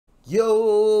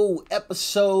Yo,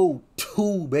 episode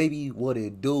 2, baby. What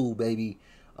it do, baby?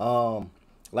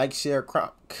 Like, share,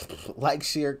 like,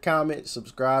 share, comment,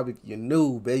 subscribe if you're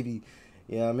new, baby.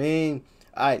 You know what I mean?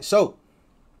 All right, so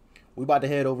we about to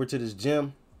head over to this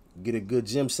gym, get a good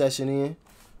gym session in.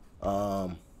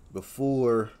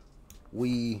 Before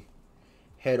we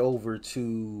head over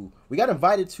to, we got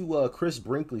invited to Chris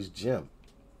Brinkley's gym.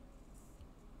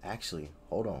 Actually,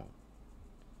 hold on.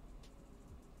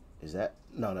 Is that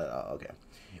no? Okay.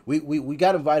 We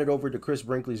got invited over to Chris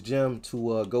Brinkley's gym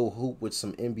to go hoop with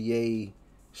some NBA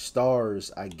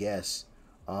stars, I guess.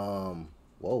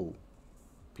 Whoa,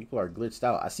 people are glitched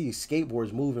out. I see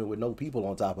skateboards moving with no people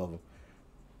on top of them.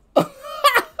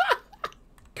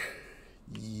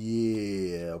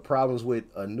 Yeah, problems with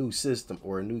a new system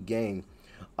or a new game.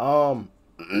 So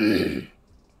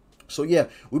yeah,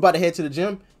 we about to head to the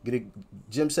gym, get a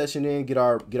gym session in, get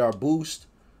our boost.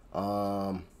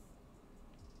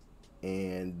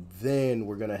 And then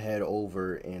we're going to head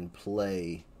over and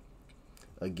play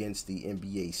against the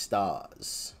NBA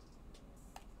stars.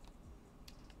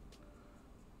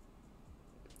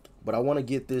 But I want to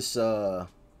get this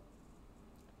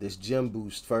this gym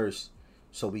boost first,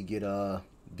 so we get the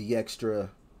extra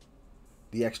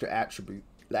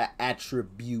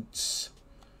attributes.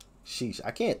 Sheesh,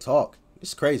 I can't talk.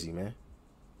 It's crazy, man.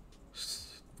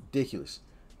 It's ridiculous.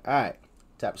 All right.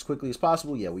 Tap as quickly as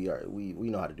possible. Yeah, we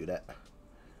know how to do that.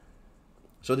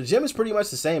 So the gym is pretty much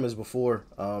the same as before.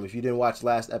 If you didn't watch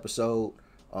last episode,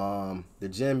 the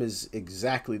gym is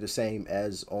exactly the same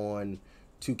as on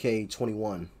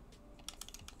 2K21.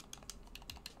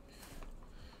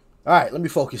 All right, let me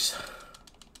focus.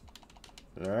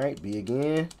 All right, B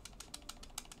again.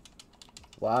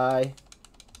 Y.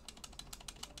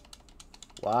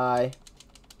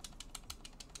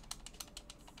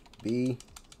 B.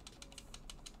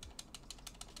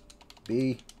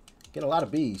 B. Getting a lot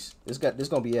of B's. This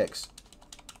gonna be X.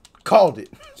 Called it.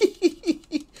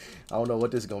 I don't know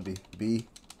what this is gonna be. B.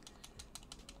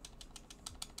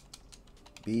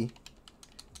 B.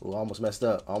 Oh, I almost messed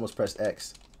up. I almost pressed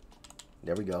X.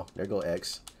 There we go. There go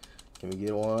X. Can we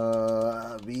get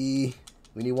one? B.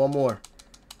 We need one more.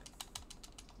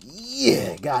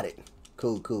 Yeah, got it.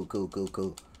 Cool.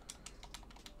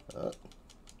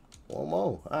 One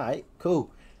more. All right,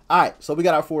 cool. All right, so we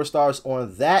got our 4 stars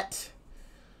on that.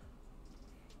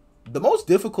 The most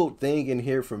difficult thing in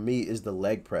here for me is the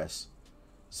leg press.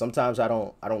 Sometimes I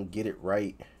don't get it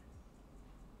right.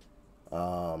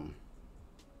 And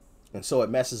so it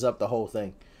messes up the whole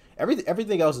thing.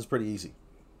 Everything else is pretty easy.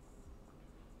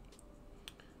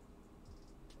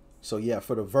 So yeah,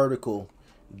 for the vertical,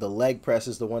 the leg press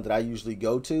is the one that I usually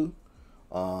go to.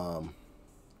 But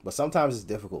sometimes it's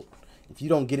difficult. If you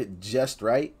don't get it just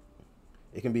right,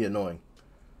 it can be annoying.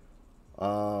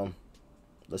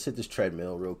 Let's hit this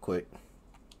treadmill real quick.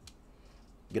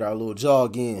 Get our little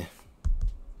jog in.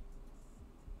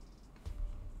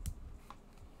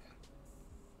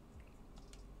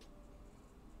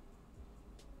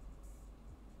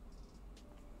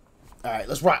 All right,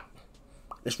 let's rock.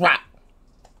 Let's rock.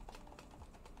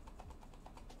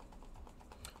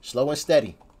 Slow and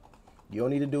steady. You don't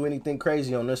need to do anything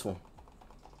crazy on this one.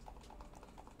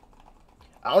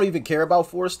 I don't even care about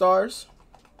 4 stars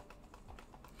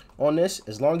on this.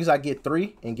 As long as I get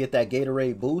 3 and get that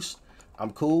Gatorade boost, I'm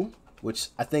cool. Which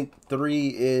I think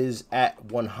 3 is at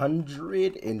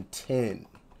 110.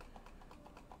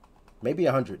 Maybe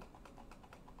 100.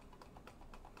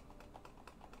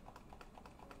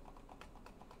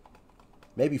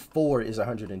 Maybe 4 is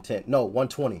 110. No,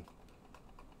 120.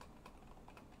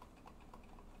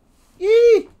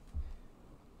 Yee!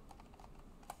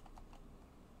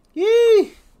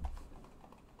 Yee!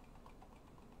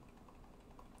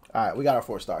 All right, we got our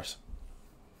 4 stars.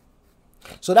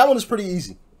 So that one is pretty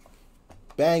easy.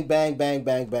 Bang, bang, bang,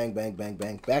 bang, bang, bang, bang,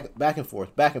 bang. Back and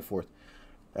forth, back and forth.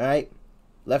 All right.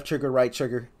 Left trigger, right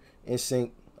trigger, in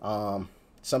sync.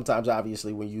 Sometimes,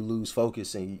 obviously, when you lose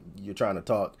focus and you're trying to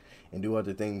talk and do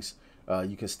other things,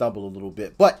 you can stumble a little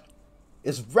bit. But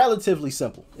it's relatively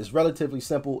simple. It's relatively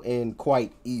simple and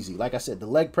quite easy. Like I said, the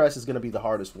leg press is going to be the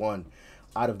hardest one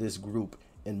out of this group,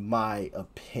 in my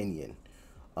opinion.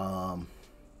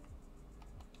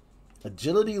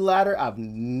 Agility ladder, I've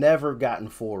never gotten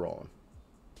 4 on.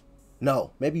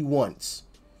 No, maybe once.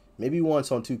 Maybe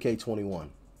once on 2K21.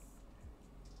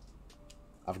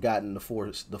 I've gotten the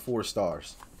four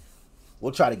stars.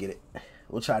 We'll try to get it.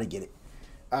 We'll try to get it.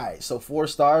 All right, so 4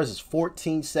 stars is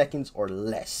 14 seconds or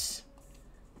less.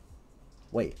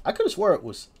 Wait, I could have swore it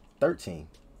was 13.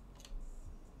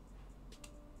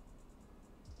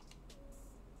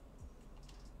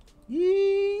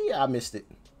 Yeah, I missed it.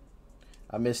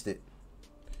 I missed it.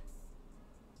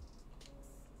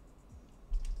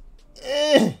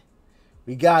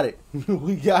 We got it.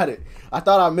 We got it. I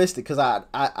thought I missed it because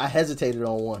I hesitated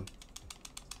on one.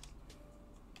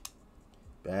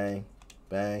 Bang,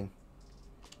 bang,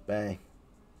 bang,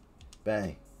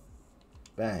 bang,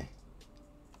 bang,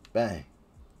 bang,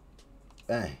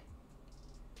 bang,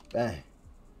 bang,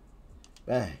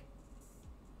 bang.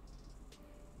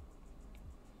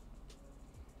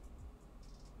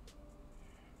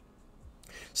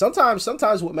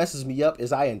 Sometimes what messes me up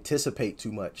is I anticipate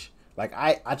too much. Like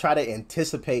I try to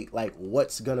anticipate like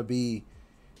what's gonna be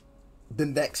the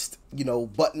next, you know,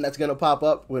 button that's gonna pop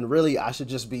up when really I should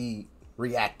just be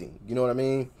reacting. You know what I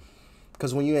mean?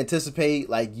 Because when you anticipate,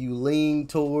 like you lean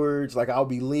towards, like I'll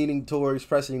be leaning towards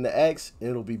pressing the X, and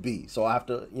it'll be B. So I have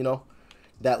to, you know,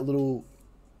 that little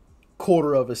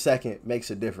quarter of a second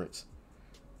makes a difference.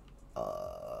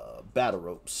 Battle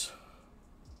ropes.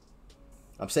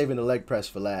 I'm saving the leg press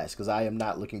for last because I am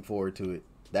not looking forward to it.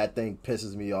 That thing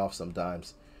pisses me off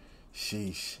sometimes.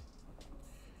 Sheesh.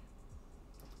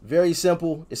 Very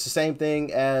simple. It's the same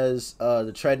thing as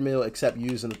the treadmill except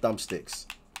using the thumbsticks.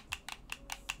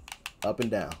 Up and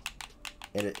down.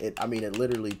 And I mean, it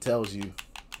literally tells you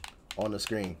on the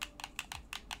screen.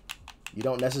 You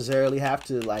don't necessarily have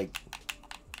to like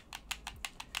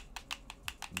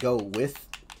go with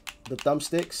the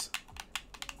thumbsticks.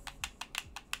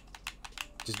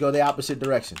 Just go the opposite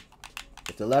direction.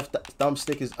 If the left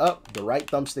thumbstick is up, the right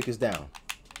thumbstick is down.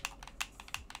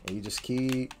 And you just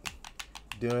keep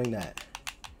doing that.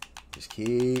 Just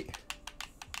keep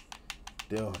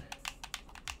doing it.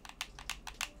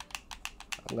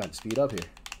 I'm going to speed up here.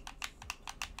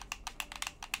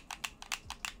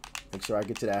 Make sure I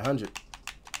get to that 100.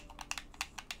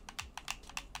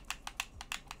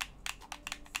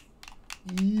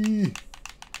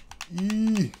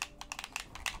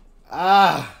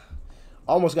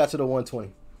 Almost got to the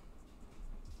 120.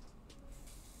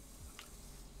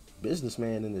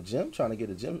 Businessman in the gym trying to get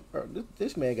a gym.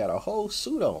 This man got a whole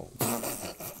suit on.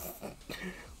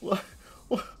 What?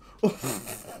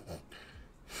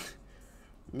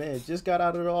 Man just got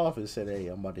out of the office, said, hey,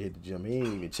 I'm about to hit the gym. He ain't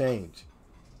even changed.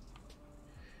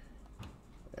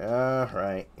 All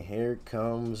right, here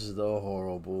comes the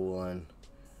horrible one.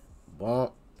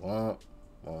 Bump, bump,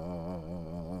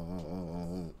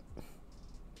 bump.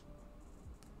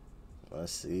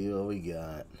 Let's see what we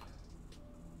got.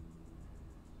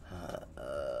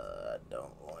 I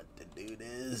don't want to do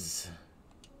this.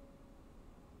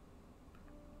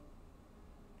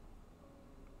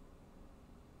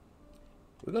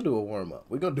 We're going to do a warm-up.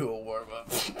 We're going to do a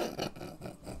warm-up.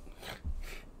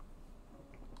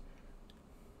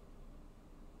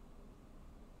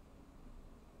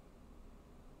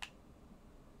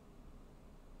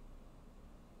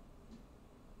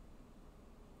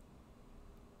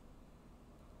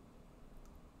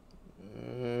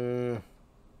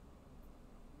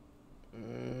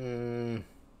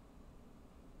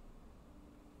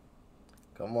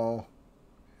 Come on.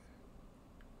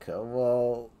 Come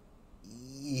on.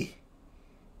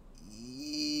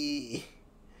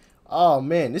 Oh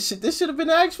man, this should have been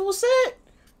an actual set.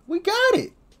 We got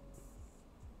it.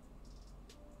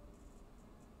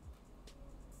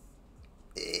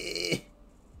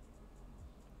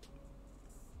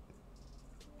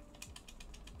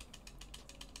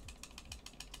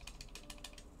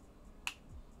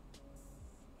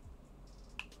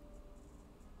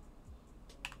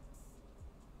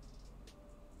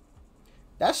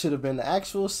 That should have been the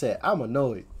actual set. I'm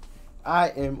annoyed. I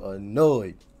am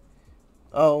annoyed.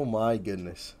 Oh my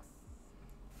goodness.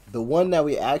 The one that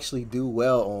we actually do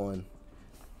well on.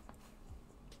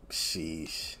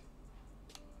 Sheesh.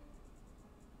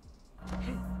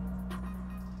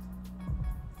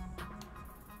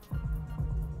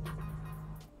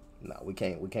 No, we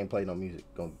can't play no music.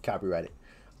 Gonna copyright it.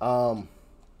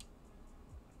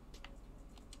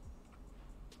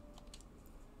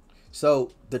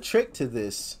 So the trick to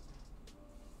this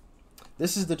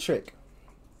is the trick.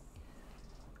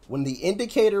 When the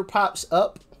indicator pops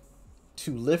up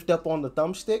to lift up on the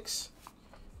thumbsticks,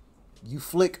 you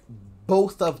flick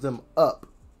both of them up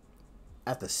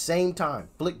at the same time.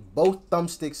 Flick both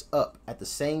thumbsticks up at the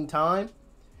same time.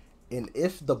 And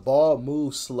if the ball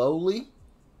moves slowly,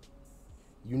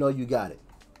 you know you got it.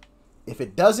 If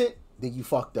it doesn't, then you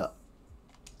fucked up.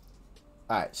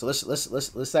 All right, so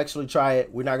let's actually try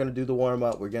it. We're not gonna do the warm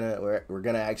up. We're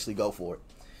gonna actually go for it.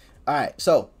 All right,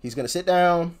 so he's gonna sit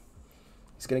down.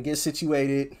 He's gonna get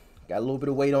situated. Got a little bit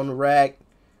of weight on the rack.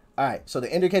 All right, so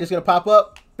the indicator's gonna pop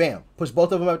up. Bam, push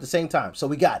both of them up at the same time. So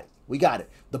we got it. We got it.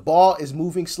 The ball is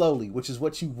moving slowly, which is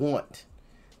what you want.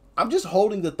 I'm just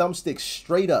holding the thumbstick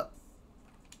straight up.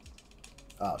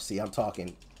 Oh, see, I'm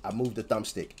talking. I moved the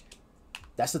thumbstick.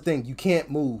 That's the thing. You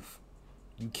can't move.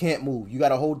 You can't move. You got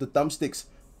to hold the thumbsticks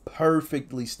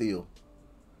perfectly still.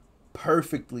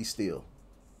 Perfectly still.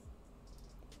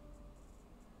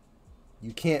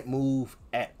 You can't move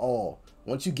at all.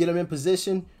 Once you get them in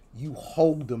position, you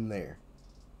hold them there.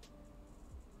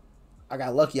 I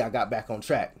got lucky. I got back on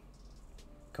track.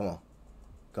 Come on.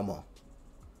 Come on.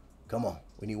 Come on.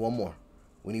 We need one more.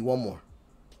 We need one more.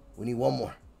 We need one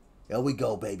more. There we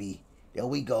go, baby. There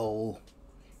we go.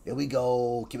 There we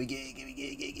go. Can we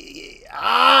get.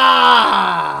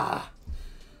 Ah!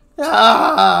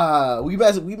 Ah! We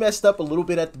messed up a little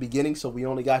bit at the beginning, so we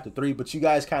only got to 3, but you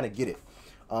guys kind of get it.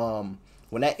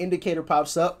 When that indicator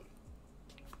pops up,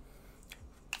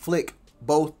 flick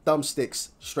both thumbsticks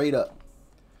straight up.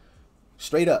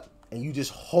 Straight up. And you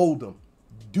just hold them.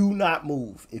 Do not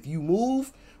move. If you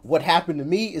move, what happened to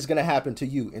me is going to happen to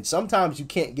you. And sometimes you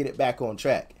can't get it back on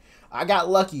track. I got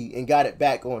lucky and got it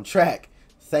back on track,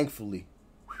 thankfully.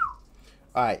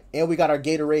 All right, and we got our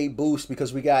Gatorade boost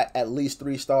because we got at least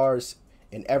 3 stars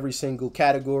in every single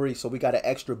category. So we got an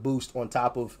extra boost on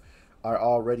top of our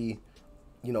already,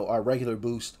 you know, our regular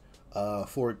boost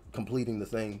for completing the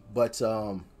thing. But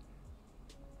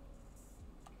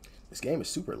this game is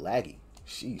super laggy.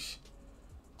 Sheesh.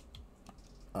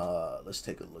 Let's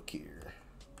take a look here.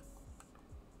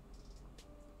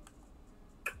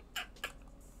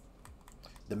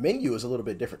 The menu is a little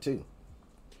bit different too.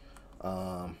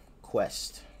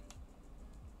 Quest.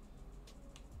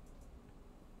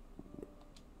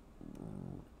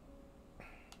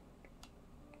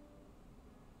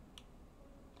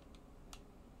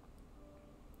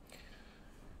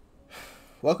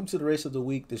 Welcome to the race of the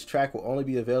week. This track will only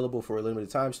be available for a limited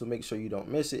time, so make sure you don't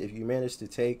miss it. If you manage to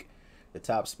take the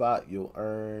top spot, you'll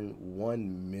earn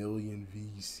 1 million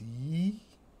VC.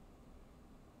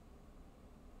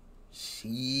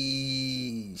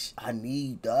 Sheesh, I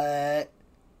need that.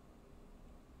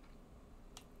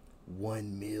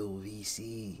 1 mil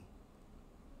VC.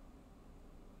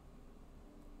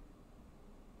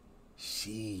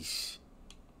 Sheesh.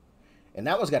 And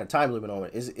that one's got a time limit on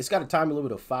it. It's got a time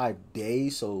limit of 5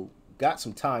 days, so got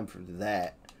some time for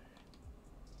that.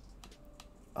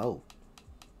 Oh.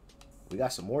 We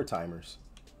got some more timers.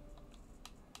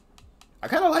 I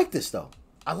kind of like this, though.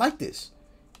 I like this.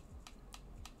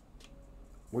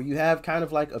 Where you have kind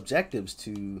of like objectives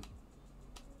to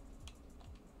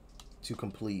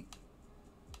complete.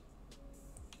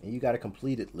 And you got a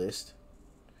completed list.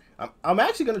 I'm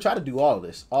actually going to try to do all of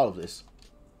this. All of this.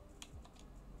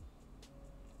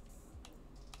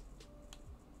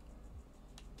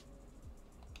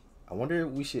 I wonder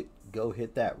if we should go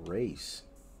hit that race.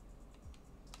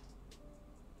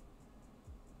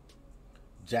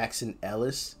 Jackson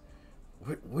Ellis.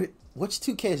 Which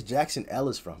 2K is Jackson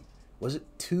Ellis from? Was it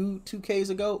 2Ks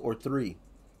ago or 3?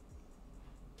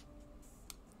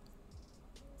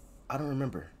 I don't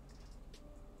remember.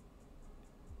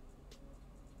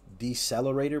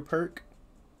 Decelerator perk.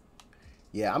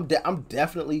 Yeah, I'm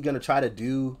definitely gonna try to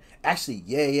do. Actually,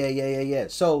 yeah.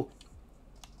 So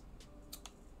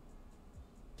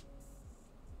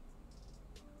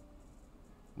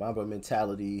Mamba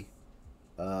mentality.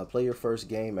 Play your first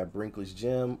game at Brinkley's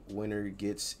gym. Winner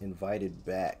gets invited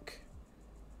back.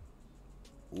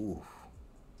 Ooh.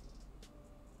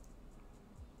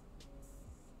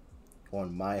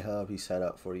 On my hub, he set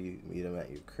up for you. Meet him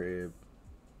at your crib.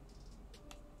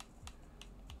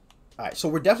 All right, so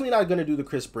we're definitely not going to do the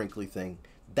Chris Brinkley thing.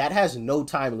 That has no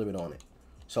time limit on it.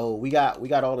 So we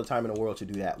got all the time in the world to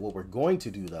do that. What we're going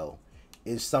to do, though,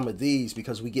 is some of these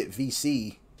because we get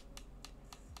VC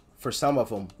for some of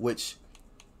them, which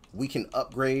we can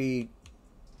upgrade.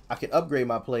 I can upgrade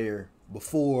my player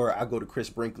before I go to Chris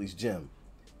Brinkley's gym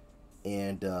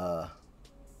and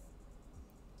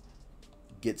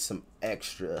get some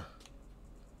extra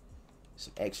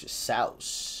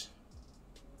sauce.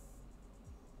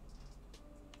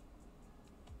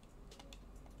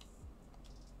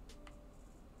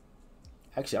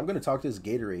 Actually, I'm going to talk to this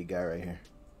Gatorade guy right here.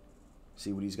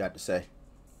 See what he's got to say.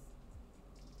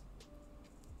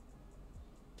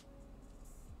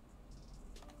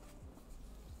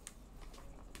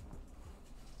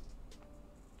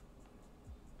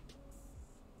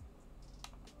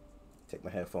 Take my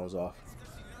headphones off.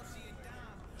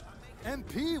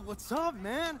 MP, what's up,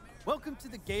 man? Welcome to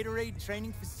the Gatorade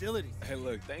training facility. Hey,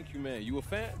 look, thank you, man. You a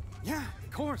fan? Yeah,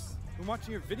 of course. Been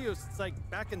watching your videos since like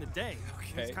back in the day.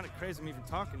 Okay. It's kind of crazy I'm even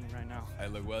talking right now. Hey,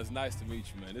 look, well, it's nice to meet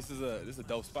you, man. This is a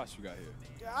dope spot you got here.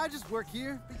 Yeah, I just work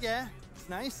here, but yeah, it's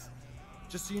nice.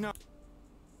 Just so you know,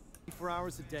 24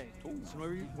 hours a day. So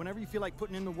whenever you feel like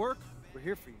putting in the work, we're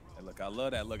here for you. Hey, look, I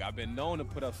love that. Look, I've been known to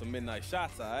put up some midnight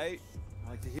shots, all right? I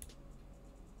like to hear.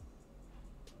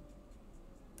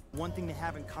 One thing they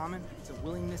have in common is a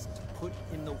willingness to put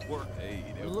in the work. Hey,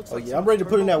 When it looks Oh, like yeah, I'm ready to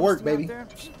put in that work, someone's baby. out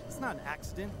there, it's not an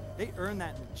accident. They earn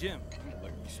that in the gym.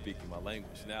 look, you speaking my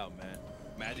language now, man.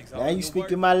 Magic's all Now in you the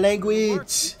speaking work. my Work,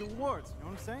 language. reap the rewards. You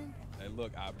know what I'm saying? Hey,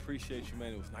 look, I appreciate you,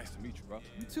 man. It was nice to meet you, bro.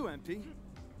 You too, MP.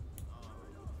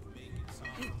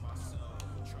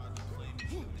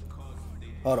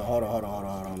 Hold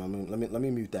on. Let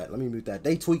me mute that. Let me mute that.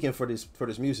 They tweaking for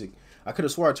this music. I could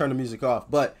have swore I turned the music off.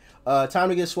 But time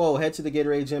to get swole. Head to the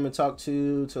Gatorade gym and talk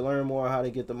to learn more how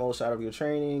to get the most out of your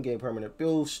training, gain permanent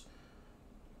boost.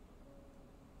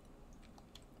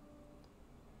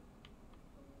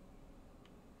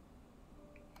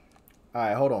 All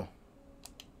right, hold on.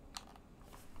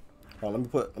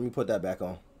 Let me put that back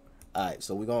on. All right,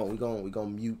 so we gonna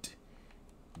mute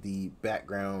the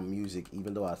background music,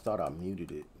 even though I thought I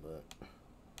muted it, but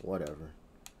whatever.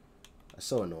 That's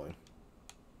so annoying.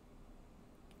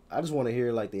 I just want to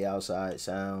hear like the outside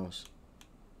sounds,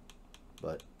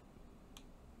 but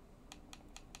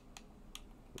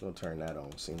we're gonna turn that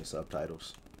on. Seeing the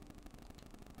subtitles.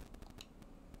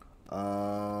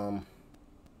 Oh,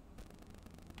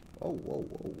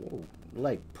 whoa.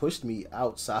 Like pushed me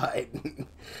outside.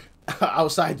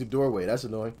 Outside the doorway. That's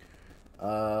annoying.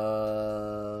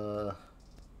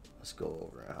 Let's go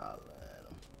over and holler at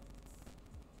them.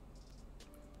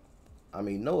 I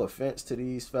mean, no offense to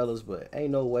these fellas, but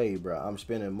ain't no way, bro. I'm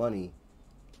spending money,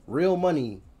 real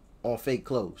money, on fake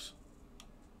clothes.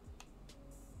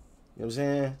 You know what I'm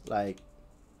saying? Like,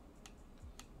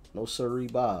 no sirree,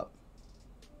 Bob.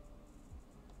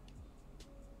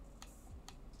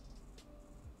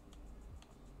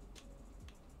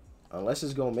 Unless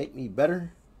it's gonna make me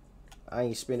better, I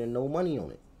ain't spending no money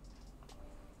on it.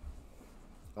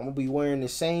 I'm gonna be wearing the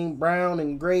same brown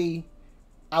and gray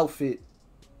outfit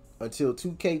until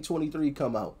 2K23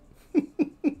 come out.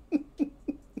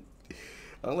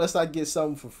 Unless I get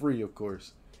something for free, of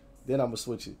course. Then I'm gonna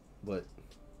switch it. But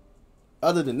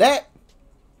other than that,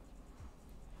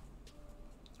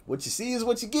 what you see is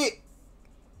what you get.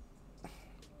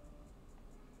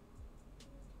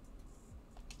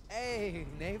 Hey,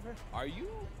 neighbor. Are you?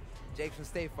 Jake from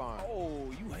State Farm. Oh,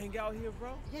 you hang out here,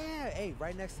 bro? Yeah, hey,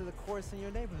 right next to the course in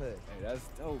your neighborhood. Hey, that's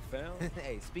dope, fam.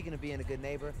 Hey, speaking of being a good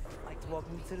neighbor, I'd like to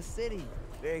welcome you to the city.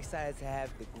 Very excited to have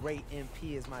the great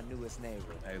MP as my newest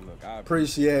neighbor. Hey, look, I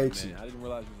Appreciate you. man. I didn't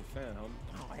realize you was a fan, homie.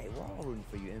 Oh, hey, we're all rooting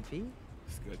for you, MP.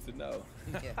 It's good to know.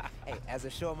 Yeah. Hey, as a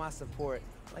show of my support,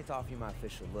 I'd like to offer you my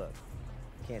official look.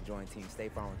 Can't join Team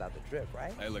State Farm without the drip,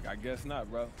 right? Hey, look, I guess not,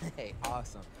 bro. Hey,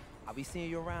 awesome. I'll be seeing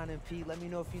you around, MP. Let me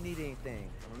know if you need anything.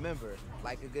 And remember,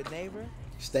 like a good neighbor,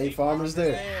 State Farm is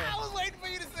there. I was waiting for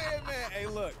you to say it, man. Hey,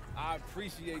 look, I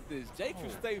appreciate this. Jake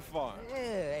from State Farm. yeah,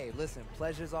 hey, listen,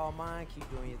 pleasure's all mine. Keep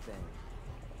doing your thing.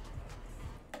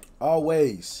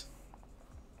 Always.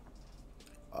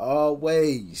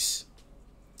 Always.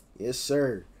 Yes,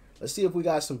 sir. Let's see if we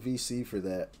got some VC for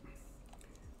that.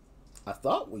 I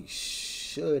thought we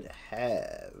should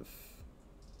have,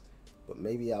 but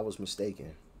maybe I was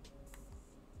mistaken.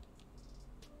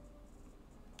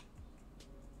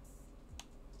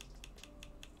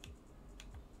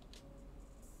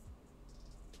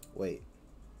 Wait.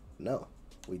 No,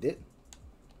 we didn't.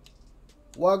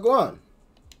 Wagwan.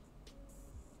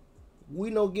 We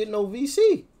don't get no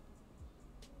VC.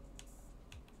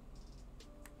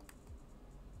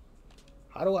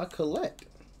 How do I collect?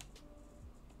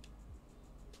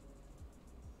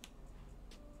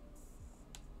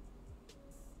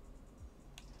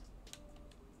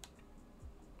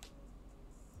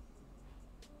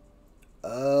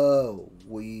 Oh,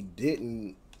 we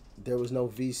didn't. There was no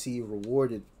VC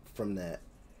rewarded from that.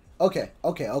 Okay.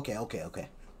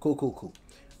 Cool.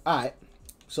 All right.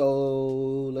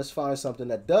 So let's find something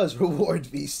that does reward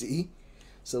VC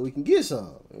so we can get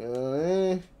some. You know what I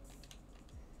mean?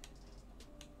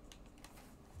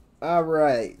 All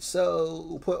right.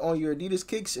 So put on your Adidas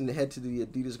kicks and head to the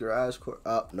Adidas garage.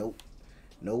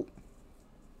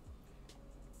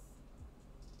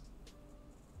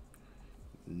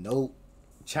 Nope.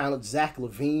 Challenge Zach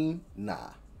Levine.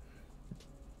 Nah.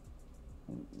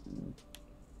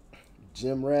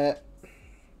 Gym rat.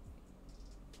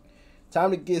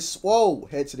 Time to get swole.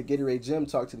 Head to the Gatorade gym.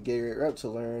 Talk to the Gatorade rep to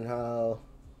learn how.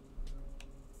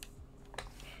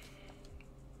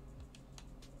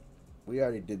 We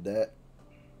already did that.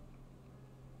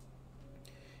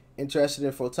 Interested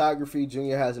in photography?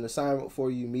 Junior has an assignment for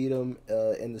you. Meet him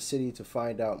in the city to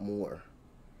find out more.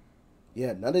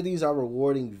 Yeah, none of these are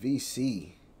rewarding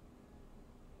VC.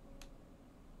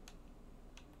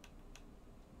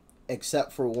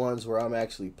 except for ones where I'm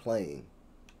actually playing.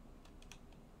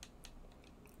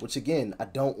 Which, again, I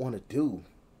don't want to do.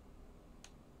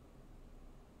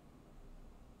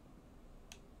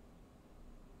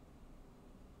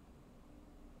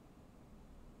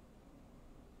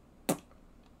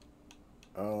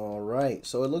 All right,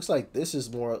 so it looks like this is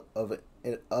more of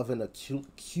an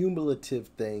cumulative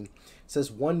thing. It says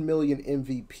 1 million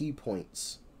MVP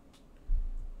points,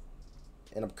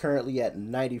 and I'm currently at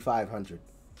 9,500.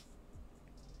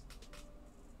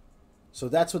 So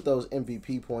that's what those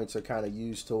MVP points are kind of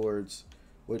used towards,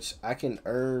 which I can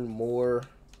earn more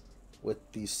with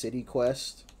the city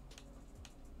quest.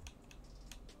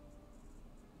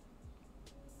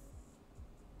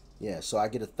 Yeah, so I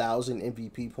get 1,000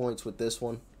 MVP points with this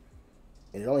one.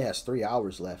 And it only has 3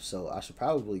 hours left, so I should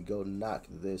probably go knock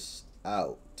this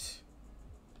out.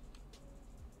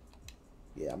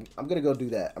 Yeah, I'm going to go do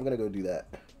that. I'm going to go do that.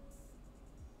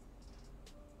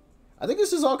 I think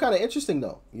this is all kind of interesting,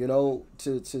 though, you know,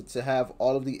 to have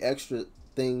all of the extra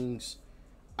things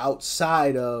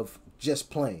outside of just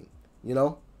playing, you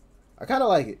know? I kind of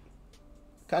like it.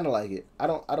 Kind of like it. I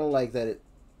don't like that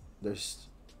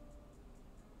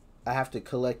I have to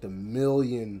collect 1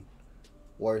 million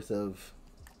worth of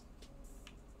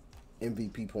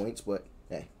MVP points, but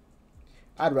hey,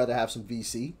 I'd rather have some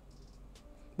VC.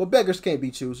 But beggars can't be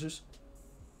choosers.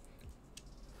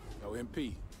 Yo,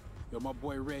 MP. Yo, my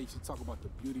boy Ray should talk about the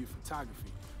beauty of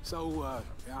photography. So,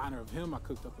 in honor of him, I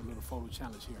cooked up a little photo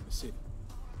challenge here in the city.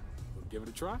 We'll give it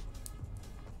a try.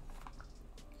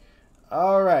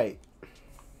 All right.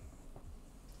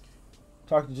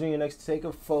 Talk to Junior next. Take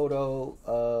a photo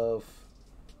of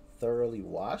thoroughly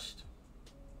washed.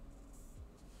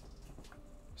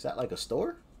 Is that like a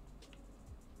store?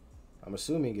 I'm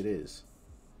assuming it is.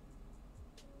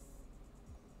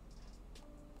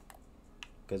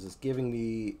 Because it's giving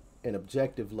me an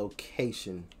objective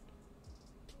location.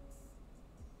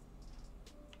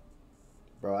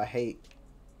 Bro, I hate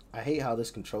how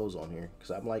this controls on here. Because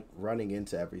I'm like running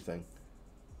into everything.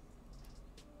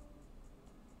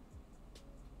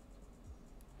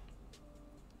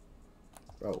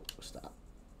 Bro, stop.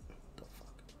 What the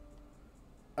fuck?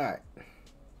 Alright.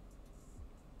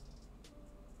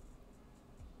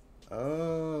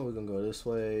 We're gonna go this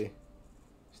way.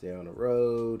 Stay on the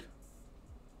road.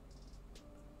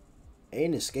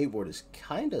 And the skateboard is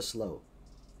kinda slow.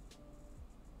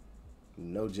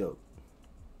 No joke.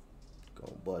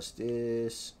 Gonna bust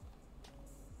this.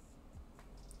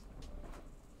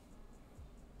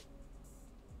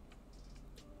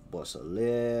 Bust a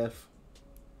left.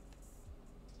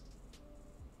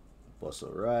 Bust a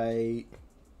right.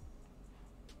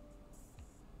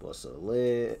 Bust a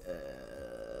left.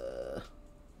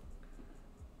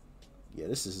 Yeah,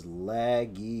 this is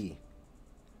laggy.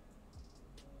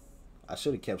 I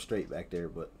should have kept straight back there,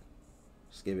 but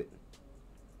skip it.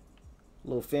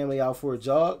 Little family out for a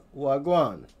jog.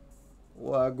 Wagwan.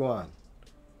 Wagwan.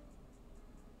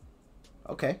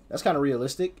 Okay, that's kind of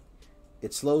realistic.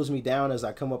 It slows me down as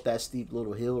I come up that steep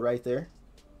little hill right there.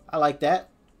 I like that.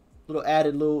 Little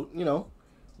added little, you know,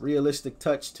 realistic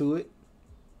touch to it.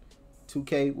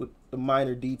 2K with the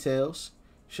minor details.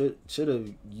 Should have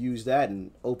used that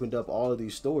and opened up all of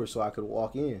these stores so I could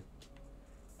walk in.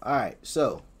 All right,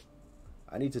 so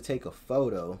I need to take a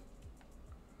photo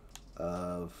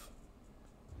of.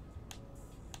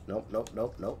 Nope.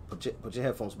 Put your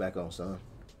headphones back on, son.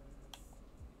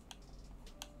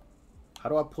 How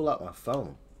do I pull out my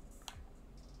phone?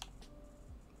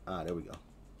 Ah, there we go.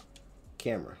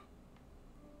 Camera.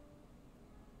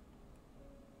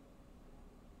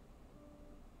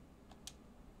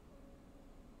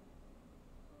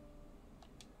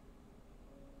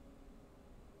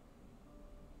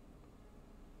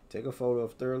 Take a photo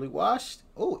of thoroughly washed.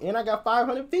 Oh, and I got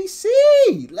 500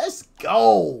 VC. Let's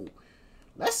go.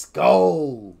 Let's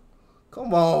go.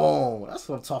 Come on. That's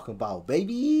what I'm talking about,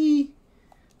 baby.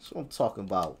 That's what I'm talking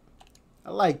about.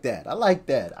 I like that. I like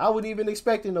that. I wasn't even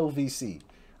expecting no VC.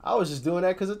 I was just doing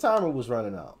that because the timer was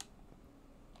running out.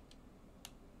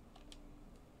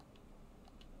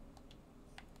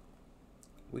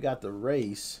 We got the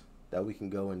race that we can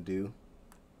go and do,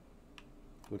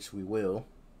 which we will.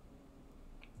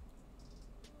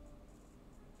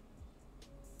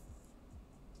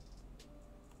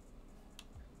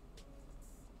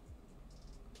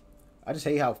 I just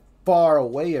hate how far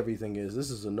away everything is.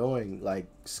 This is annoying, like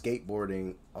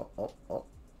skateboarding. Oh.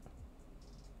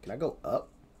 Can I go up?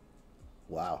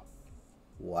 Wow.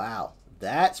 Wow.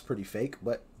 That's pretty fake,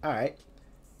 but all right.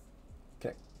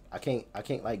 Okay. I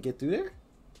can't like get through there?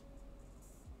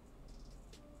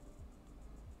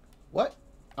 What?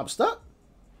 I'm stuck?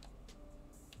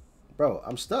 Bro,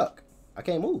 I'm stuck. I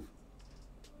can't move.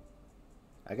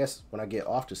 I guess when I get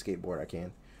off the skateboard, I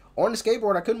can. On the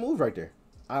skateboard, I couldn't move right there.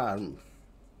 I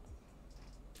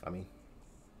mean,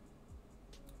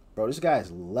 bro, this guy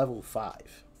is level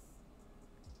 5.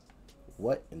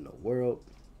 What in the world?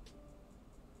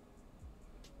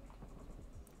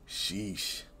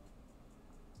 Sheesh.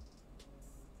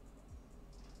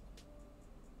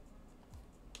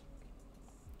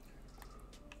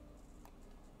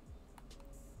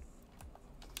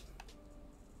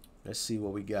 Let's see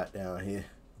what we got down here.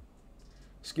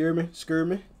 Scare me, scare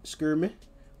me, scare me.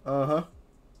 Uh-huh.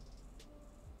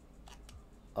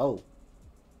 Oh.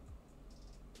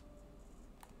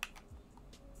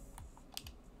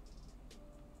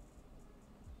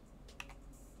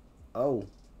 Oh.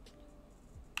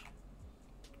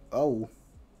 Oh.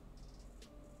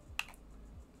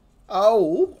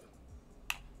 Oh.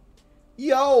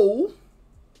 Yo.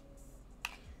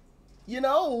 You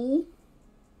know.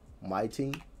 My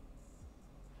team.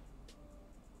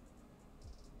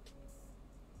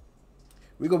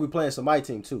 We're going to be playing some My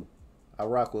Team, too. I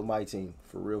rock with My Team.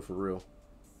 For real, for real.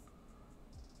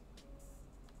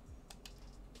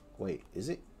 Wait, is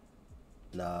it?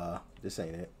 Nah, this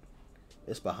ain't it.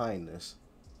 It's behind this.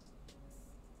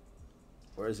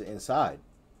 Or is it inside?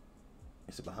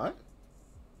 Is it behind?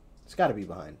 It's got to be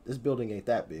behind. This building ain't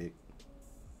that big.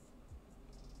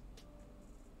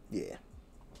 Yeah.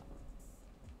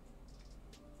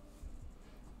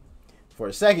 For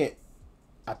a second,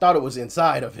 I thought it was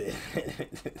inside of it.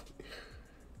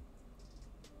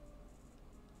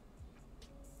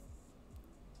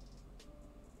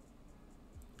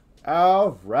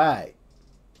 All right.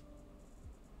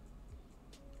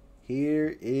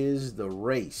 Here is the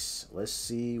race. Let's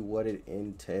see what it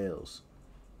entails.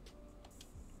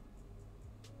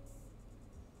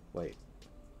 Wait.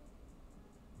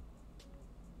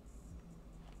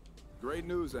 Great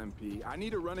news, MP. I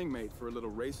need a running mate for a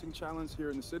little racing challenge here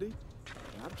in the city,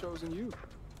 and I've chosen you.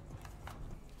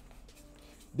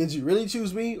 Did you really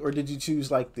choose me, or did you choose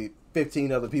like the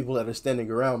 15 other people that are standing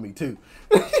around me too?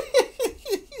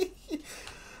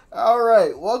 All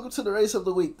right, welcome to the race of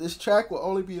the week. This track will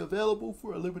only be available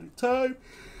for a limited time,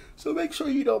 so make sure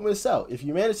you don't miss out. If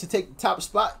you manage to take the top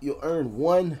spot, you'll earn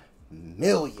 $1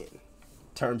 million.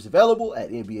 Terms available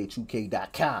at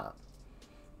NBA2K22.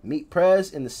 Meet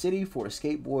Prez in the city for the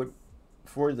skateboard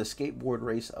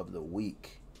race of the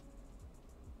week.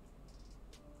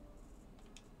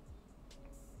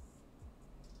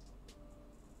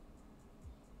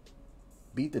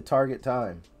 Beat the target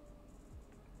time.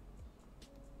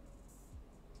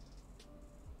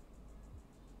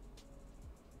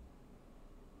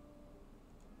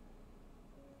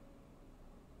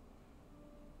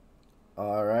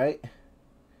 All right.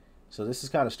 So this is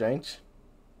kind of strange.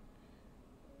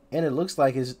 And it looks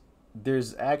like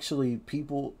there's actually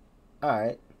people. All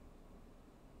right.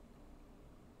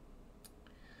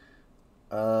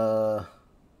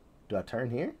 Do I turn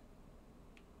here?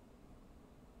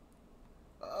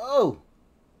 Oh.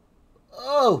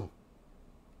 Oh.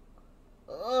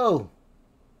 Oh.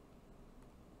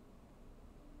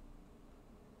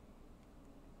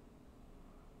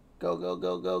 Go, go,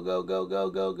 go, go, go, go, go,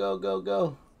 go, go, go,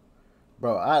 go.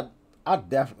 Bro, I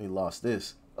definitely lost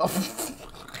this.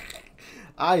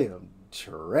 I am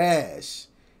trash.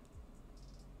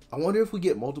 I wonder if we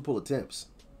get multiple attempts.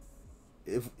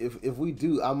 If we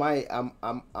do, I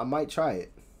might try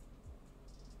it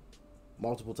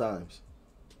multiple times.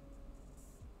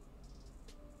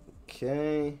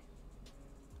 Okay.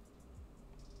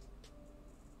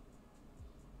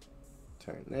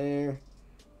 Turn there.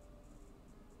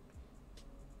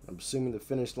 I'm assuming the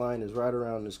finish line is right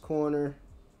around this corner.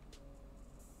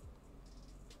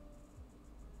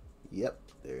 Yep,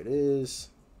 there it is.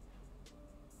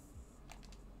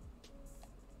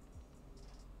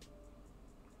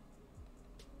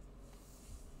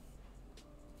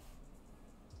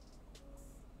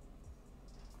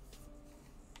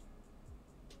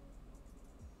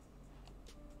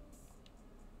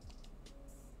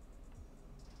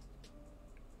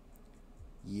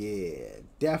 Yeah,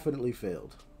 definitely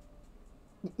failed.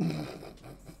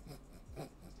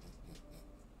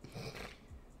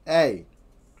 Hey,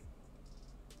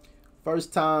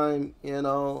 first time, you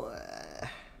know,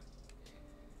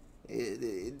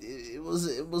 it was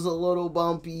a little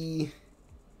bumpy,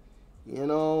 you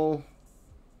know.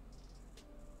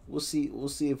 We'll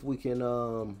see if we can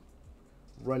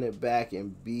run it back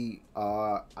and beat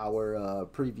our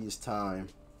previous time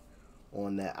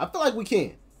on that. I feel like we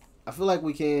can. I feel like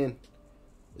we can,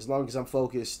 as long as I'm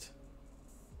focused.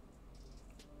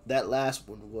 That last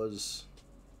one was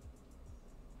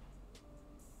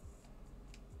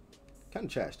Kind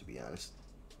of trash, to be honest.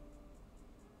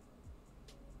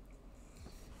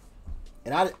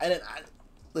 And I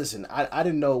listen, I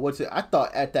didn't know what to. I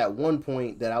thought at that one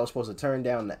point that I was supposed to turn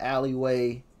down the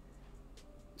alleyway.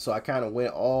 So I kind of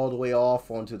went all the way off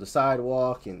onto the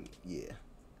sidewalk, and yeah.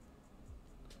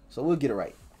 So we'll get it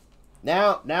right.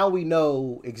 Now we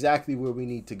know exactly where we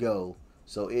need to go.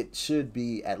 So it should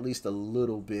be at least a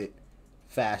little bit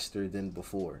faster than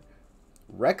before.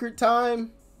 Record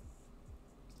time?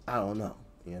 I don't know,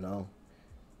 you know.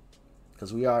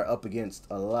 Because we are up against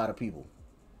a lot of people.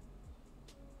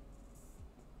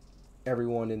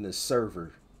 Everyone in the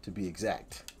server, to be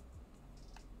exact.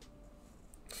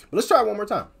 But let's try it one more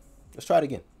time. Let's try it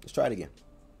again. Let's try it again.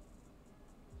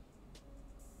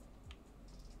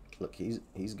 Look, he's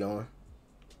going.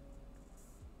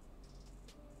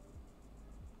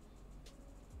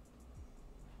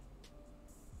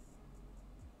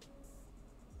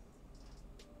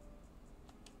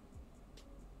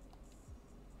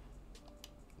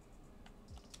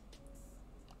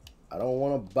 I don't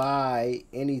want to buy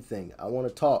anything. I want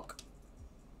to talk.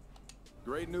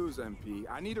 Great news, MP.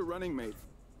 I need a running mate.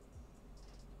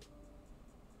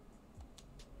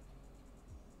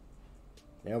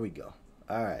 There we go.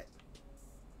 All right.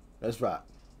 Let's rock.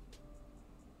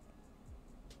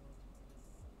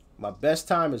 My best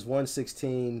time is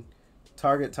 1:16.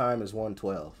 Target time is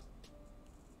 1:12.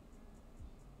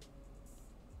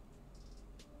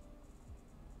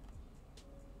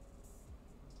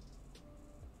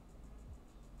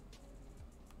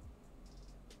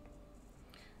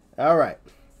 All right.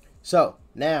 So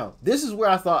now this is where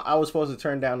I thought I was supposed to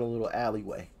turn down a little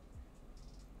alleyway,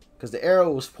 because the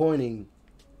arrow was pointing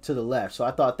to the left. So I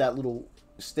thought that little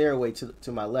stairway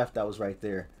to my left that was right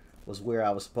there was where I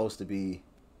was supposed to be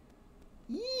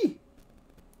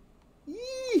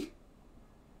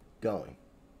going.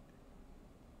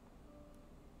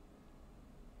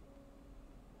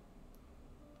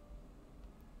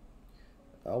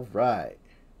 All right.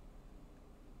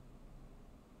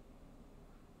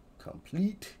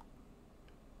 Complete.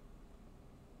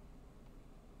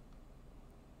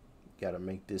 Got to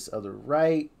make this other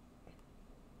right.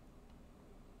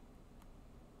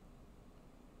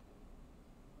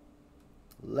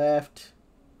 Left.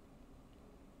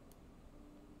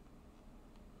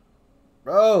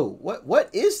 Bro, what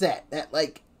is that? That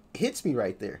like hits me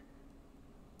right there.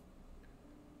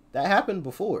 That happened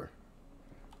before.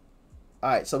 All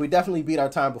right, so we definitely beat our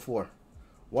time before.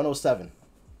 107.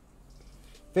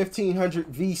 1500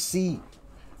 VC.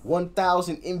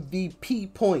 1000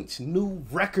 MVP points. New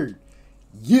record.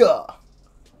 Yeah.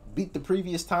 Beat the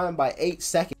previous time by 8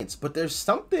 seconds. But there's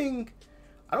something,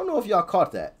 I don't know if y'all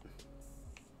caught that.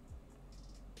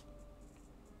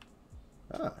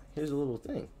 Ah, here's a little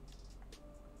thing.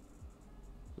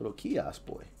 Little kiosk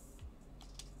boy.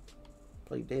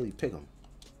 Play daily pick'em.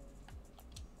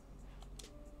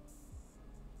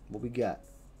 What we got?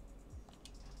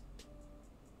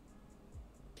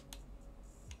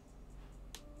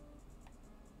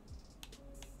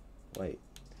 Wait.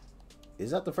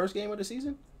 Is that the first game of the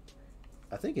season?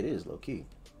 I think it is, low-key.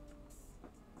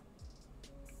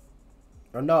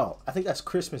 Or no, I think that's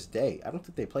Christmas Day. I don't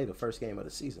think they play the first game of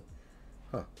the season.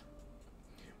 Huh.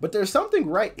 But there's something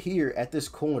right here at this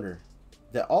corner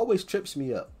that always trips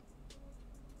me up.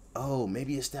 Oh,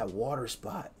 maybe it's that water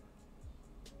spot.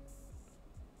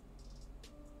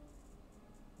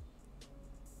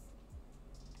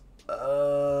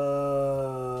 Oh,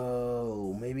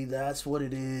 maybe that's what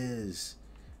it is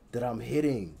that I'm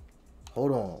hitting.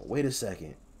 Hold on, wait a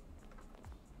second.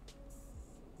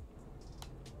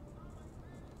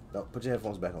 No, put your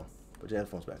headphones back on. Put your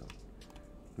headphones back on.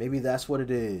 Maybe that's what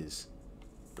it is.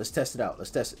 Let's test it out.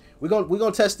 Let's test it. We're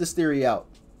gonna test this theory out.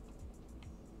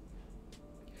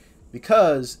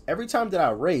 Because every time that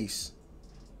I race,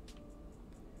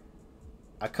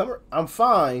 I'm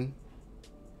fine.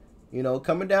 You know,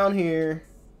 coming down here,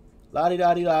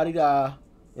 la-di-da-di-da-di-da,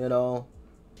 you know,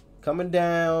 coming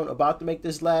down, about to make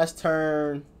this last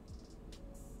turn,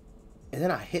 and then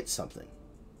I hit something.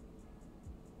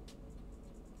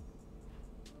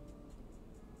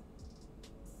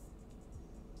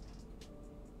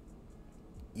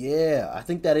 Yeah, I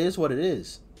think that is what it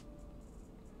is.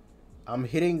 I'm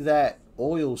hitting that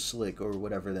oil slick or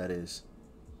whatever that is.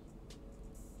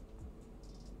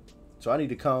 So I need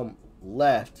to come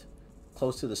left,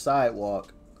 close to the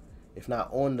sidewalk, if not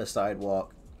on the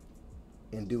sidewalk,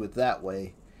 and do it that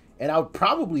way. And I would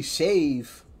probably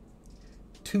shave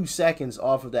 2 seconds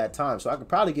off of that time. So I could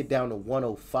probably get down to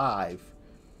 105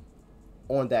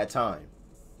 on that time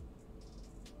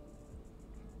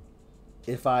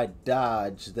if I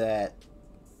dodge that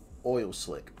oil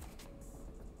slick.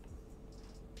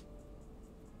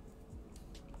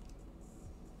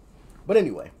 But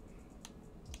anyway.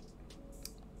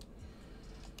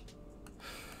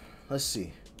 Let's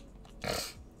see.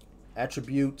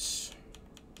 Attributes.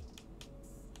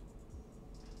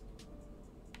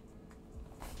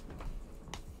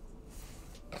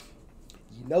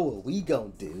 You know what we gonna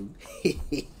do.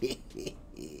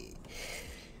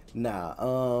 Nah,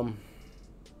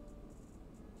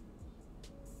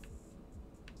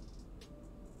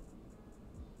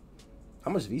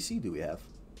 how much VC do we have?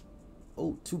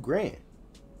 Oh, $2,000.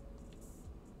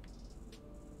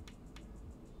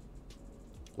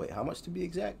 Wait, how much to be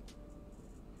exact?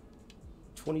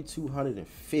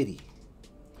 2,250.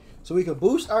 So we can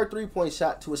boost our 3-point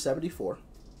shot to a 74.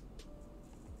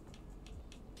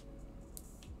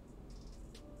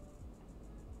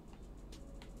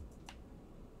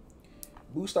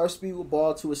 Boost our speed with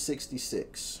ball to a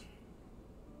 66.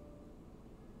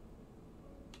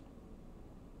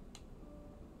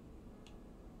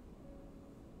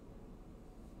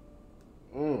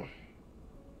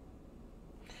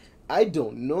 I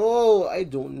don't know. I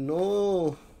don't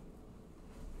know.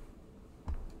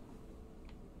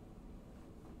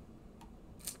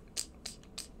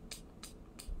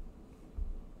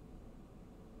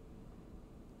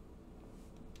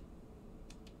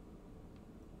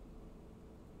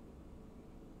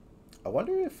 I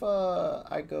wonder if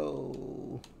I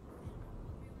go...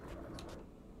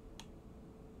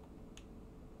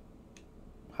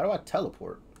 How do I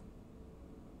teleport?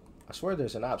 I swear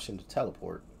there's an option to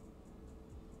teleport.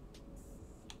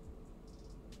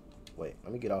 Wait,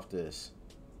 let me get off this.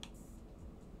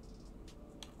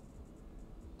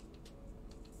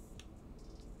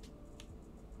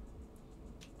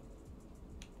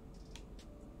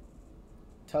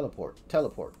 Teleport,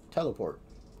 teleport, teleport.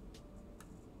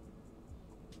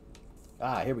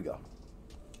 Ah, here we go.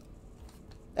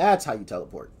 That's how you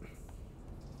teleport.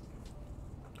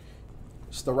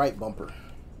 It's the right bumper.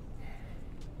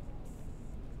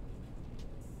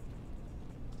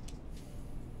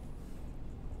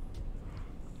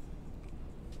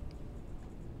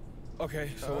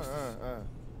 Okay, so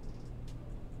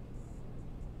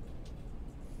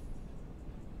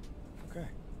Okay.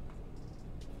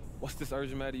 what's this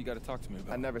urgent matter you got to talk to me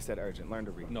about? I never said urgent. Learn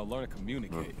to read. No, learn to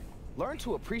communicate. Learn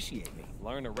to appreciate me.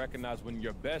 Learn to recognize when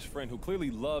your best friend, who clearly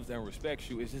loves and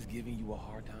respects you, is just giving you a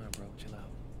hard time, bro. Chill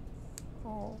out.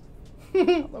 Oh.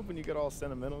 I love when you get all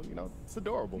sentimental. You know, it's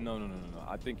adorable. No.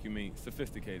 I think you mean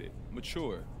sophisticated,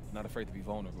 mature, not afraid to be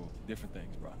vulnerable. Different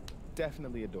things, bro.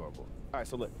 Definitely adorable. All right,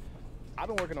 so look. I've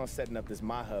been working on setting up this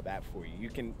MyHub app for you. You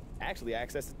can actually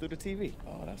access it through the TV.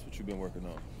 Oh, that's what you've been working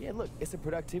on. Yeah, look, it's a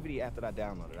productivity app that I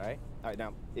downloaded, all right? All right,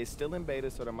 now, it's still in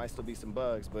beta, so there might still be some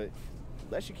bugs, but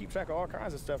lets you keep track of all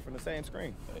kinds of stuff from the same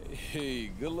screen. Hey,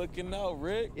 good looking out,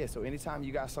 Rick. Yeah, so anytime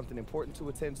you got something important to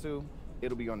attend to,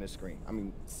 it'll be on this screen. I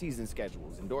mean, season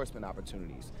schedules, endorsement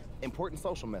opportunities, important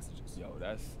social messages. Yo,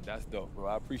 that's dope, bro.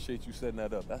 I appreciate you setting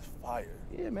that up. That's fire.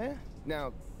 Yeah, man.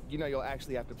 Now, you know you'll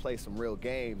actually have to play some real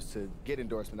games to get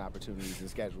endorsement opportunities and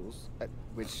schedules,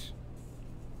 which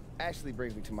actually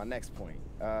brings me to my next point.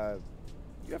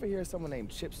 You ever hear of someone named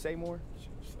Chip Seymour?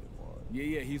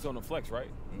 Yeah, he's on the flex, right?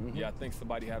 Mm-hmm. Yeah, I think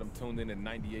somebody had him tuned in at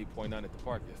 98.9 at the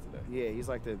park yesterday. Yeah, he's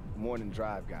like the morning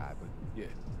drive guy, but Yeah.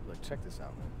 look, check this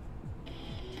out, man.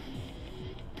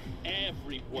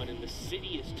 Everyone in the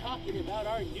city is talking about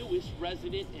our newest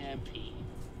resident MP.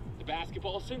 The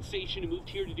basketball sensation who moved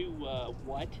here to do,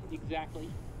 what exactly?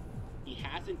 He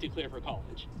hasn't declared for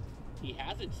college. He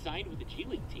hasn't signed with the G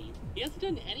League team. He hasn't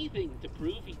done anything to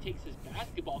prove he takes his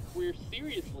basketball career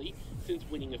seriously since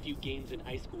winning a few games in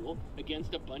high school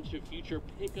against a bunch of future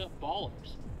pickup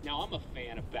ballers. Now, I'm a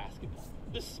fan of basketball,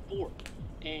 the sport,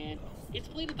 and it's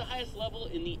played at the highest level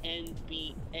in the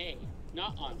NBA,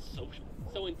 not on social.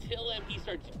 So until MP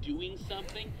starts doing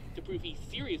something to prove he's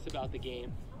serious about the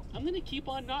game, I'm gonna keep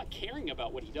on not caring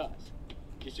about what he does.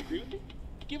 Disagree with me?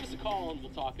 Give us a call and we'll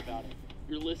talk about it.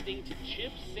 You're listening to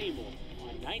Chip Seymour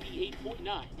on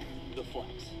 98.9 The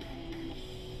Flex.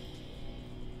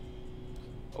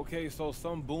 Okay, so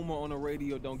some boomer on the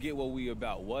radio don't get what we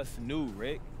about. What's new,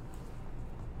 Rick?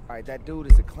 All right, that dude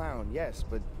is a clown, yes,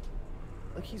 but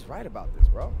look, he's right about this,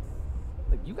 bro.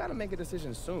 Look, you gotta make a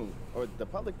decision soon, or the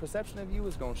public perception of you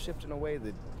is gonna shift in a way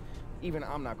that even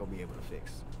I'm not gonna be able to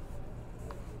fix.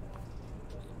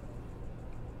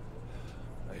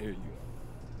 I hear you.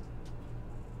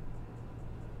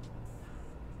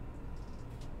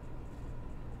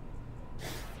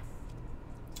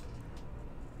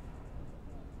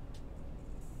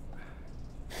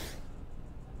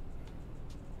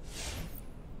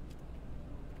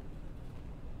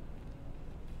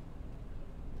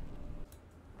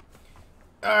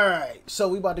 All right, so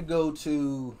we about to go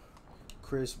to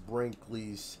Chris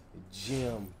Brinkley's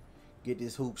gym. Get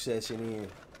this hoop session in.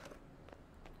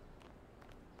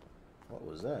 What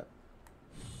was that?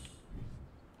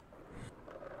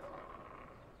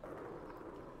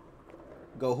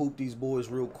 Go hoop these boys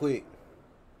real quick.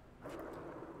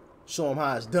 Show them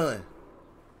how it's done.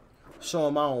 Show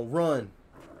them I don't run.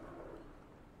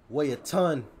 Weigh a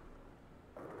ton.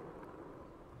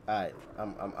 All right,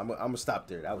 I'm gonna stop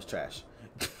there. That was trash.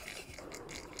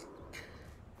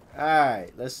 All right,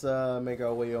 let's make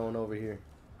our way on over here.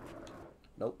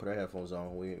 Nope, put our headphones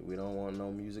on. We don't want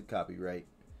no music copyright.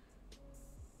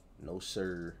 No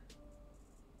sir.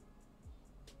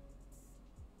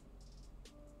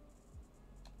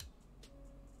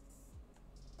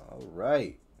 All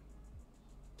right,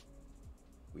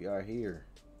 we are here.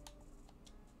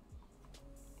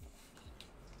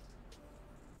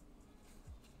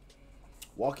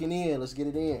 Walking in, let's get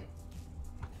it in.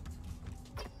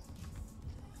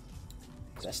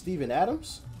 Is that Steven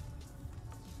Adams?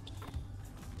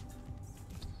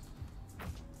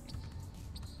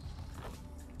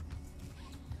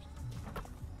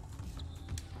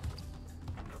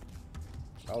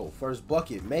 Oh, first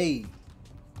bucket made.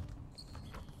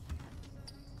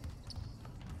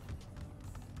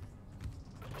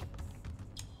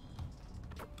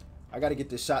 I got to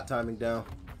get this shot timing down.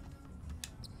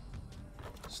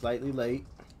 Slightly late.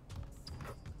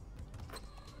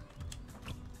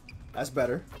 That's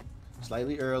better.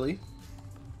 Slightly early.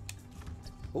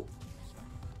 Oh,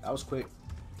 that was quick.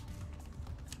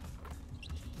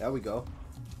 There we go.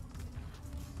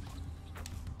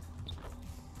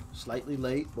 Slightly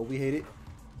late, but we hit it.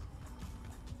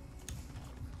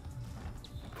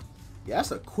 Yeah,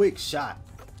 that's a quick shot.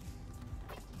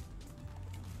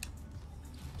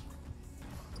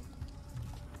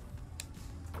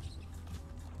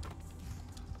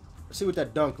 Let's see what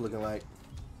that dunk looking like.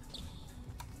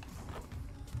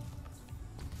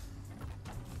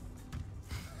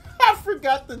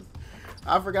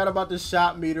 I forgot about the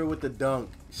shot meter with the dunk.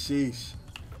 Sheesh.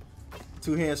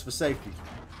 2 hands for safety.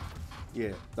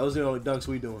 Yeah, those are the only dunks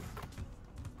we doing.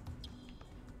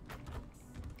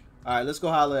 All right, let's go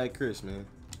holler at Chris, man.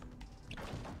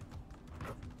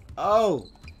 Oh.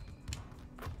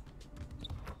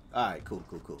 All right, cool.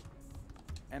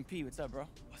 MP, what's up, bro?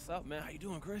 What's up, man? How you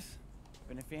doing, Chris?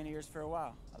 Been a fan of yours for a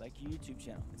while. I like your YouTube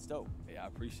channel. It's dope. Hey, I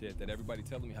appreciate that. Everybody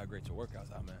telling me how great your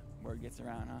workouts are, man. Word gets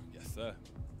around, huh? Yes, sir.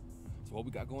 So what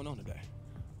we got going on today?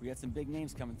 We got some big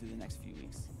names coming through the next few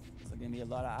weeks. There's gonna be a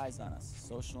lot of eyes on us,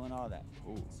 social and all that.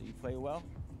 Ooh. So you play well,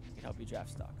 we can help you draft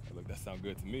stock. Hey, look, that sounds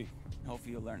good to me. And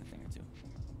hopefully you'll learn a thing or two.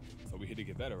 So we here to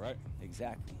get better, right?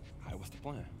 Exactly. All right, what's the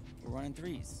plan? We're running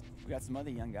threes. We got some other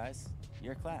young guys.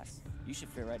 Your class. You should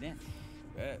fit right in.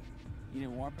 Bad. You need a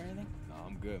warm up or anything? No,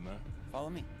 I'm good, man. Follow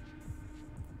me.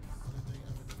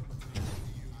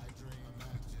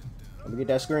 Let me get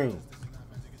that screen.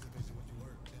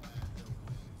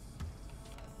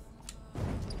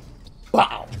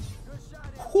 Wow.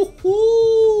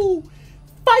 Hoo-hoo.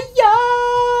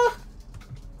 Fire.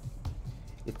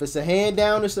 If it's a hand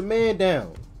down, it's a man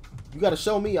down. You got to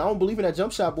show me. I don't believe in that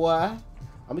jump shot, boy. I'm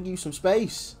going to give you some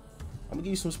space.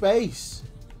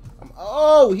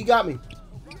 Oh, he got me.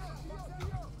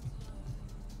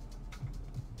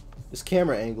 This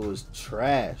camera angle is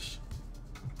trash.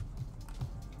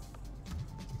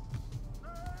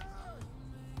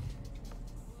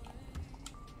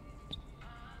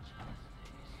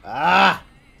 Ah!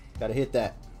 Gotta hit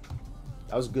that.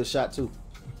 That was a good shot, too.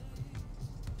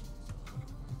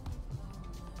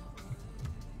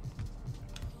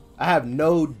 I have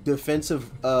no defensive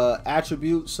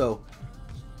attributes, so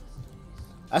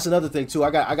that's another thing, too.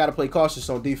 I got to play cautious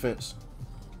on defense.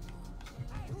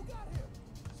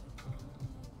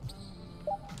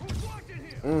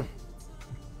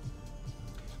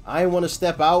 I ain't want to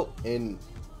step out and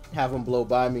have him blow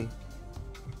by me.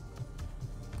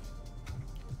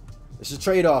 It's a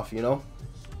trade-off, you know.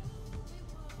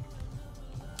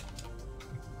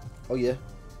 Oh, yeah.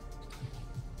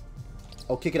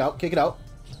 Oh, kick it out. Good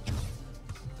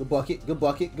bucket.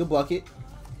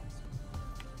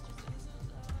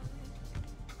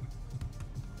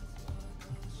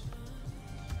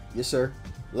 Yes, sir.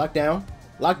 Lock down.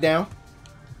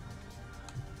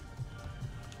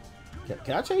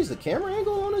 Can I change the camera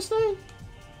angle on this thing?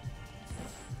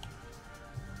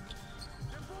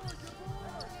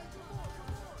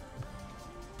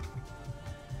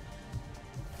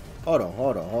 Hold on.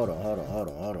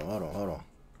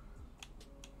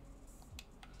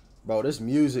 Bro, this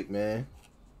music, man.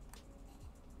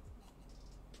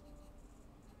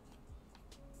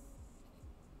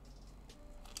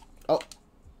 Oh.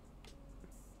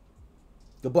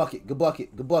 Good bucket. Good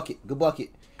bucket. Good bucket. Good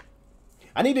bucket.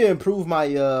 I need to improve my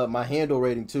my handle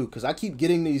rating too, because I keep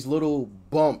getting these little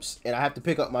bumps and I have to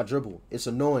pick up my dribble. It's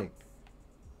annoying.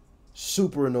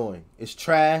 Super annoying. It's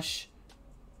trash.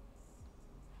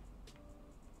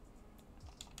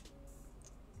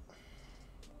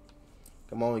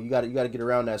 Come on, you gotta get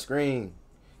around that screen.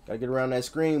 Gotta get around that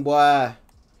screen, boy.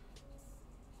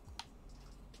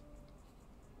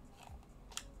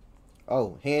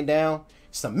 Oh, hand down.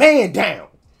 It's a man down. You know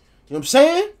what I'm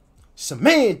saying? It's a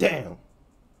man down.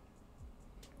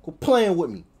 Quit playing with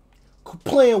me. Quit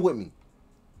playing with me.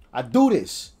 I do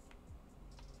this.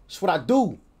 It's what I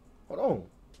do. Hold on.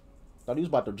 Thought he was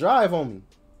about to drive on me.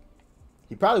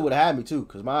 He probably would have had me too,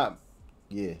 because my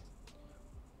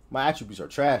attributes are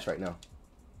trash right now.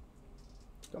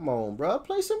 Come on, bro.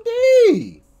 Play some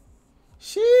D.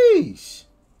 Sheesh.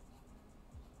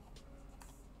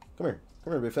 Come here.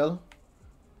 Come here, big fella.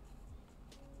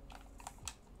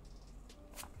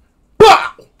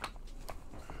 Bah!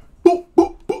 Boop,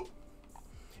 boop, boop.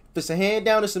 If it's a hand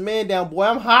down, it's a man down, boy.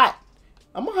 I'm hot.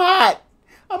 I'm hot.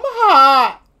 I'm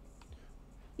hot.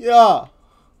 Yeah.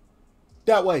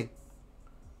 That way.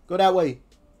 Go that way.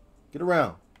 Get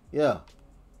around. Yeah.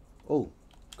 Oh,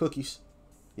 cookies.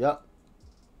 Yep.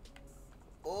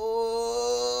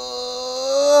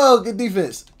 Oh, good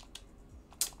defense.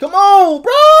 Come on,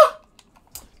 bro.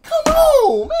 Come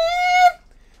on, man.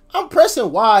 I'm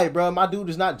pressing Y, bro. My dude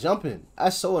is not jumping.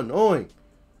 That's so annoying.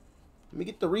 Let me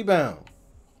get the rebound.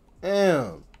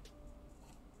 Damn.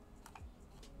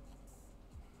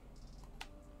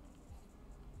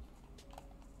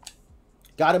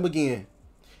 Got him again.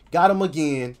 Got him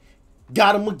again.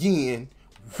 Got him again.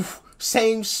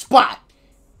 Same spot.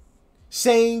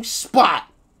 Same spot.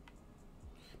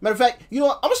 Matter of fact, you know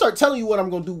what? I'm going to start telling you what I'm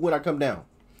going to do when I come down.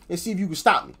 And see if you can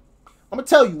stop me. I'm going to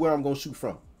tell you where I'm going to shoot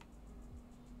from.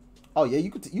 Oh, yeah. You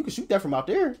can shoot that from out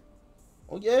there.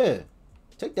 Oh, yeah.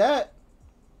 Take that.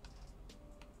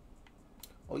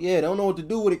 Oh, yeah. They don't know what to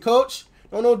do with it, coach.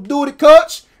 Don't know what to do with it,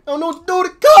 coach. Don't know what to do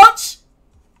with it, coach.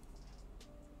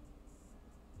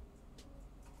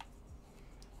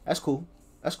 That's cool.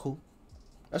 That's cool.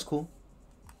 That's cool.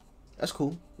 That's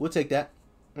cool. We'll take that.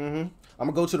 I'm going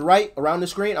to go to the right around the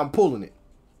screen. I'm pulling it.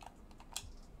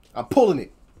 I'm pulling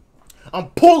it. I'm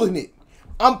pulling it.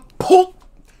 I'm pull.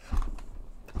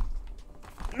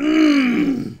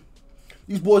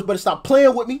 These boys better stop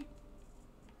playing with me.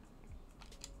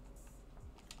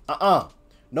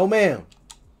 No, ma'am.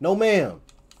 No, ma'am.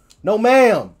 No,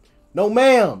 ma'am. No,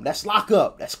 ma'am. That's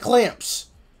lockup. That's clamps.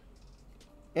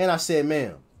 And I said,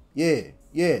 ma'am. Yeah.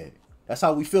 Yeah. That's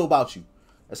how we feel about you.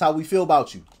 That's how we feel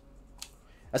about you.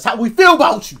 That's how we feel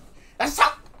about you. That's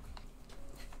how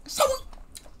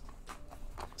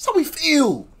we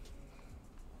feel.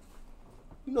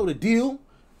 You know the deal.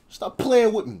 Stop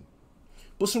playing with me.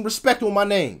 Put some respect on my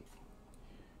name.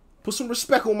 Put some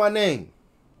respect on my name.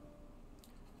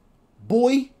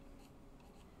 Boy.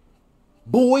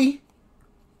 Boy.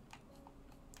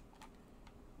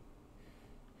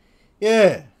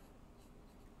 Yeah.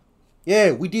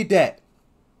 Yeah, we did that.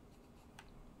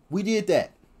 We did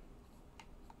that.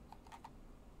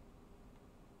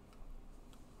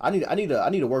 I need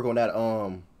to work on that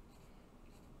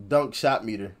dunk shot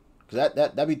meter, cause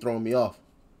that be throwing me off.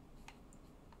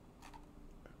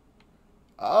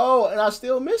 Oh, and I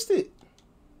still missed it.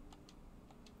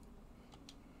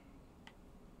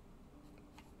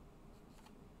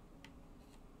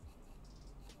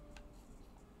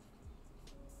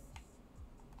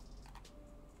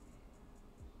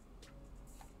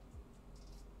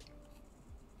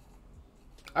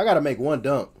 I gotta make one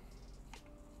dunk.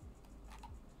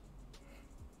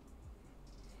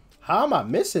 How am I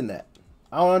missing that?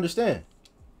 I don't understand.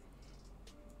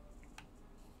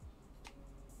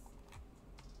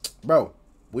 Bro,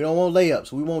 we don't want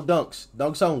layups. We want dunks.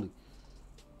 Dunks only.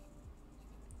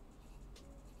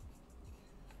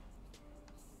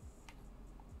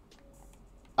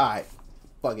 Alright.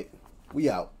 Fuck it. We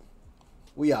out.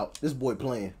 We out. This boy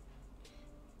playing.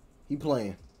 He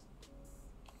playing.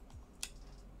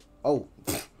 Oh.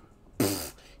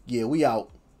 Yeah, we out.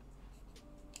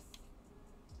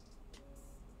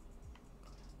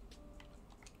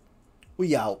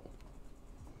 We out.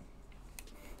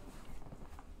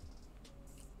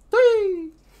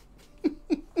 3.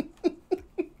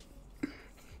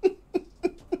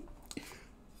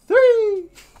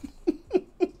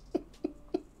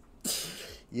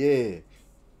 Yeah.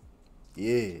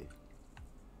 Yeah.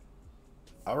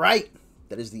 All right.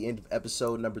 That is the end of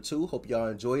episode number 2. Hope y'all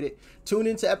enjoyed it. Tune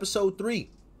into episode 3,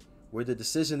 where the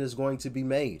decision is going to be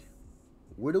made.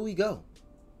 Where do we go?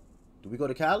 Do we go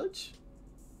to college?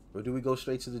 Or do we go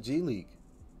straight to the G League?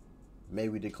 May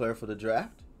we declare for the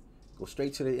draft? Go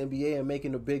straight to the NBA and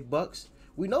making the big bucks?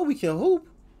 We know we can hoop.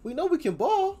 We know we can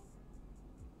ball.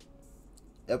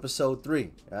 Episode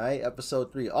 3. All right,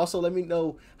 episode 3. Also, let me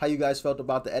know how you guys felt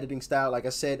about the editing style. Like I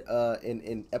said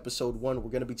in episode 1, we're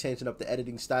going to be changing up the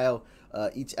editing style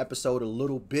each episode a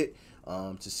little bit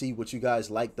to see what you guys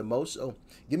like the most. So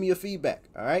give me your feedback,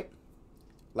 all right?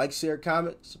 Like, share,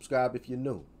 comment, subscribe if you're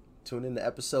new. Tune in to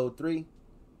episode 3.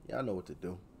 Y'all know what to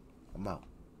do. I'm out.